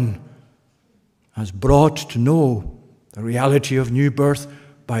newborn, as brought to know the reality of new birth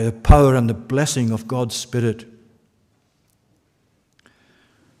by the power and the blessing of God's Spirit.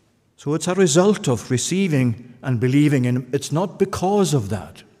 So it's a result of receiving and believing in him. It's not because of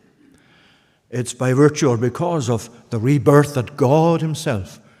that. It's by virtue or because of the rebirth that God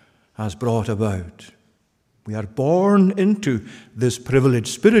himself has brought about. We are born into this privilege,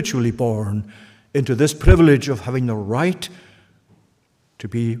 spiritually born into this privilege of having the right to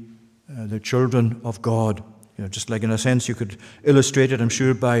be the children of God. You know, just like in a sense you could illustrate it, I'm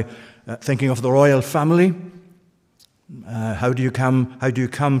sure, by thinking of the royal family. How do you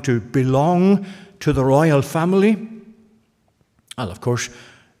come to belong to the royal family? Well, of course,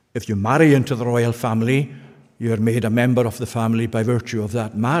 if you marry into the royal family, you're made a member of the family by virtue of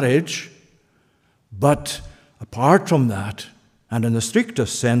that marriage. But apart from that, and in the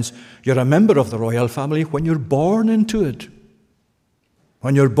strictest sense, you're a member of the royal family when you're born into it.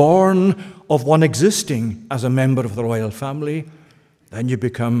 When you're born of one existing as a member of the royal family, then you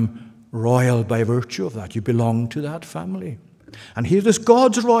become royal by virtue of that. You belong to that family. And here is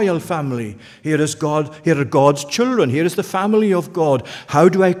God's royal family. Here are God's children. Here is the family of God. How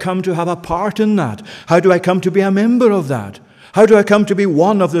do I come to have a part in that? How do I come to be a member of that? How do I come to be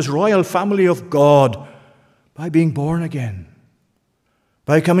one of this royal family of God? By being born again.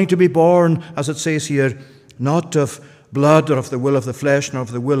 By coming to be born, as it says here, not of blood or of the will of the flesh, nor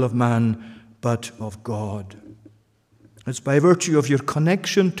of the will of man, but of God. It's by virtue of your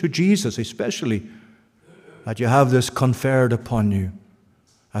connection to Jesus, especially, that you have this conferred upon you.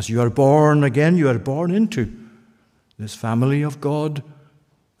 As you are born again, you are born into this family of God,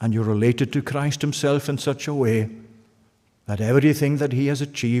 and you're related to Christ himself in such a way that everything that he has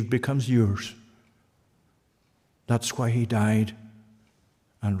achieved becomes yours. That's why he died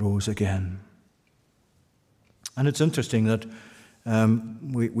and rose again. And it's interesting that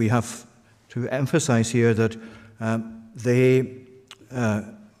we have to emphasize here that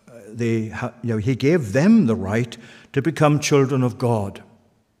he gave them the right to become children of God.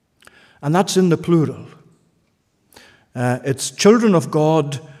 And that's in the plural. It's children of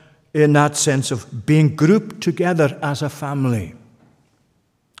God in that sense of being grouped together as a family.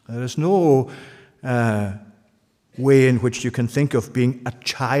 There is no way in which you can think of being a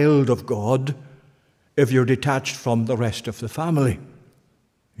child of God if you're detached from the rest of the family.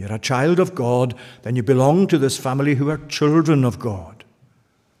 You're a child of God, then you belong to this family who are children of God.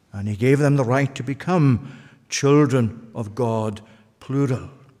 And he gave them the right to become children of God, plural.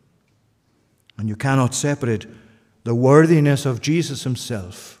 And you cannot separate the worthiness of Jesus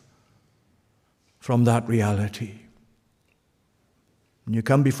himself from that reality. And you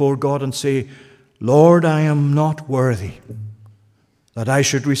come before God and say, Lord, I am not worthy that I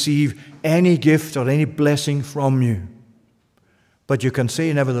should receive any gift or any blessing from you. But you can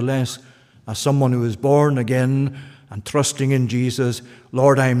say, nevertheless, as someone who is born again and trusting in Jesus,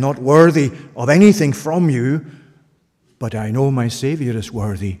 Lord, I am not worthy of anything from you, but I know my Savior is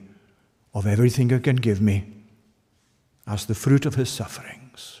worthy of everything he can give me as the fruit of his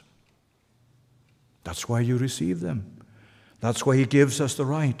sufferings. That's why you receive them. That's why he gives us the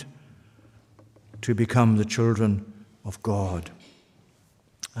right to become the children of God.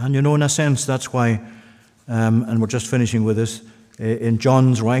 And you know, in a sense, that's why, and we're just finishing with this, in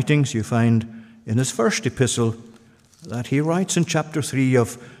John's writings, you find in his first epistle that he writes in chapter 3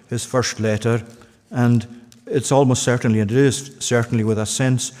 of his first letter, and it's almost certainly, and it is certainly with a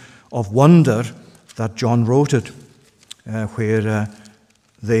sense of wonder that John wrote it, where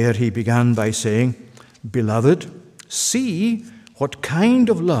there he began by saying, Beloved, see what kind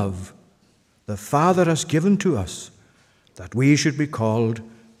of love the Father has given to us, that we should be called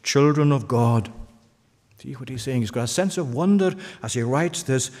children of God. See what he's saying? He's got a sense of wonder as he writes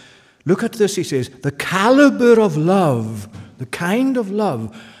this. Look at this, he says, the caliber of love, the kind of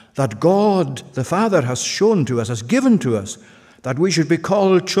love that God the Father has shown to us, has given to us, that we should be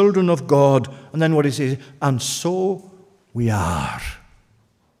called children of God. And then what he says, and so we are.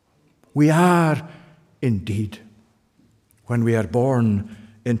 We are indeed, when we are born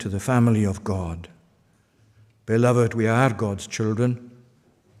into the family of God. Beloved, we are God's children.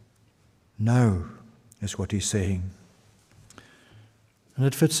 Now is what he's saying. And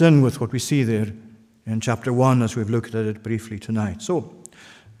it fits in with what we see there in chapter 1 as we've looked at it briefly tonight. So,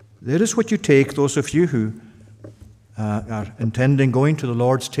 There is what you take, those of you who are intending going to the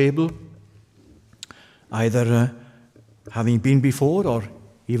Lord's table, either having been before or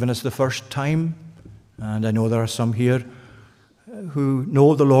even as the first time. And I know there are some here who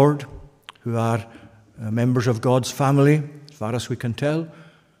know the Lord, who are members of God's family, as far as we can tell,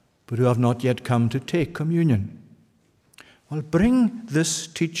 but who have not yet come to take communion. Well, bring this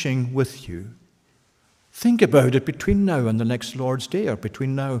teaching with you. Think about it between now and the next Lord's Day, or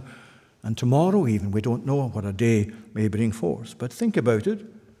between now and tomorrow even. We don't know what a day may bring forth, but think about it.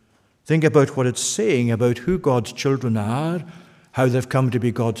 Think about what it's saying about who God's children are, how they've come to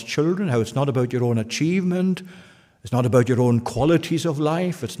be God's children, how it's not about your own achievement, it's not about your own qualities of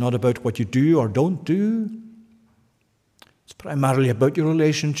life, it's not about what you do or don't do. It's primarily about your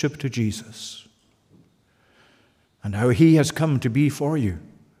relationship to Jesus and how he has come to be for you,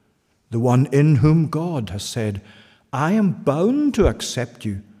 the one in whom God has said, I am bound to accept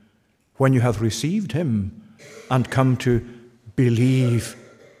you when you have received him and come to believe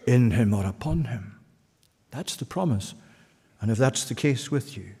in him or upon him. That's the promise. And if that's the case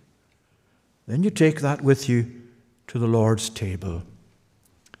with you, then you take that with you to the Lord's table.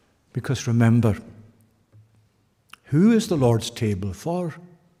 Because remember, who is the Lord's table for?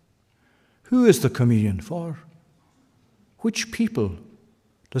 Who is the communion for? Which people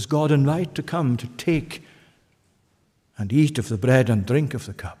does God invite to come to take and eat of the bread and drink of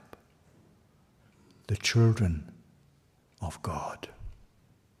the cup? The children of God.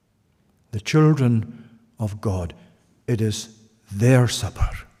 The children of God. It is their supper.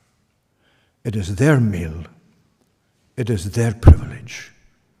 It is their meal. It is their privilege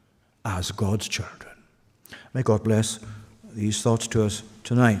as God's children. May God bless these thoughts to us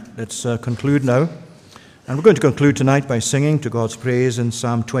tonight. Let's conclude now. And we're going to conclude tonight by singing to God's praise in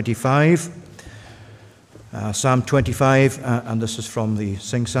Psalm 25. Psalm 25, and this is from the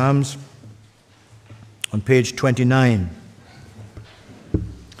Sing Psalms on page 29.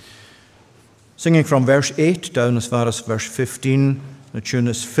 Singing from verse 8 down as far as verse 15, the tune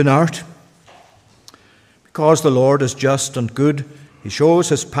is Finart. Because the Lord is just and good, he shows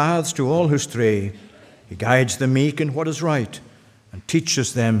his paths to all who stray. He guides the meek in what is right and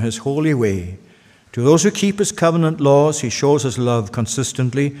teaches them his holy way. To those who keep his covenant laws, he shows his love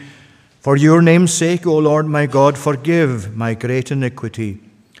consistently. For your name's sake, O Lord my God, forgive my great iniquity.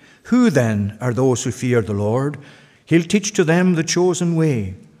 Who then are those who fear the Lord? He'll teach to them the chosen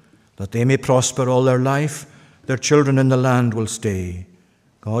way, that they may prosper all their life. Their children in the land will stay.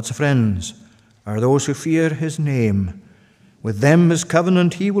 God's friends are those who fear his name. With them his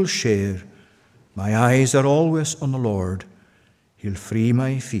covenant he will share. My eyes are always on the Lord. He'll free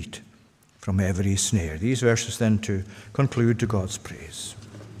my feet from every snare. These verses then to conclude to God's praise.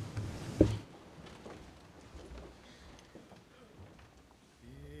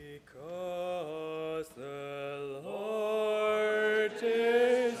 Because the Lord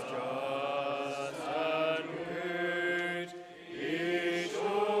is just and good, he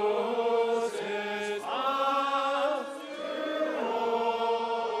shows his love to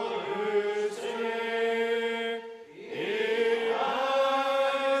all who stray. He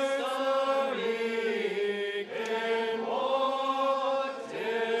guides the meek in what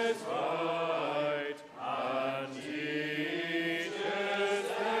is right, and teaches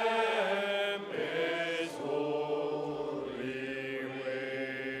them his holy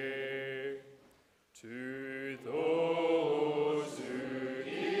way. To those who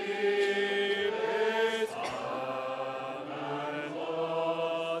keep his command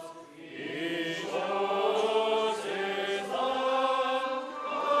laws, he shows his love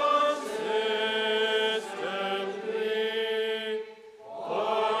consistently.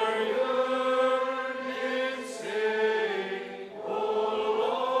 For your name's sake, O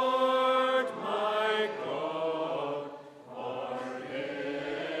Lord my God,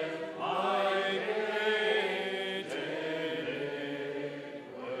 forgive my great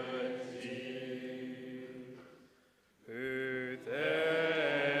iniquity. Who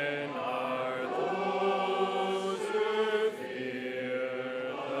then are those who fear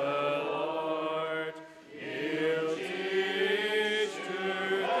the Lord? He'll teach to them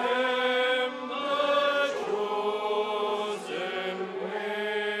the chosen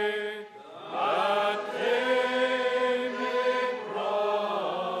way, that they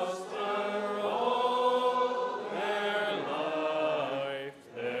may prosper all their life. Their children in the land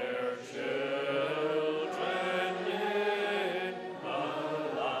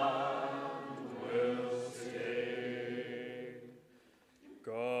will stay.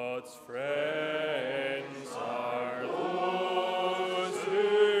 God's friends are those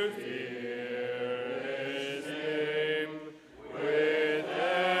who fear his name. With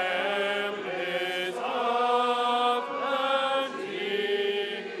them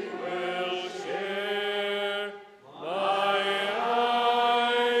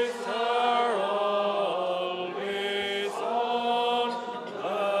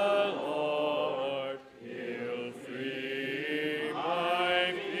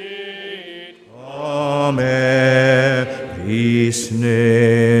is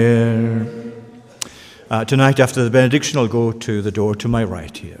near. Tonight, after the benediction, I'll go to the door to my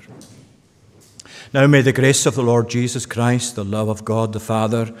right here. Now may the grace of the Lord Jesus Christ, the love of God the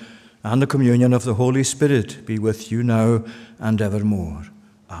Father, and the communion of the Holy Spirit be with you now and evermore.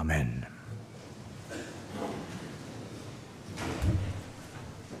 Amen.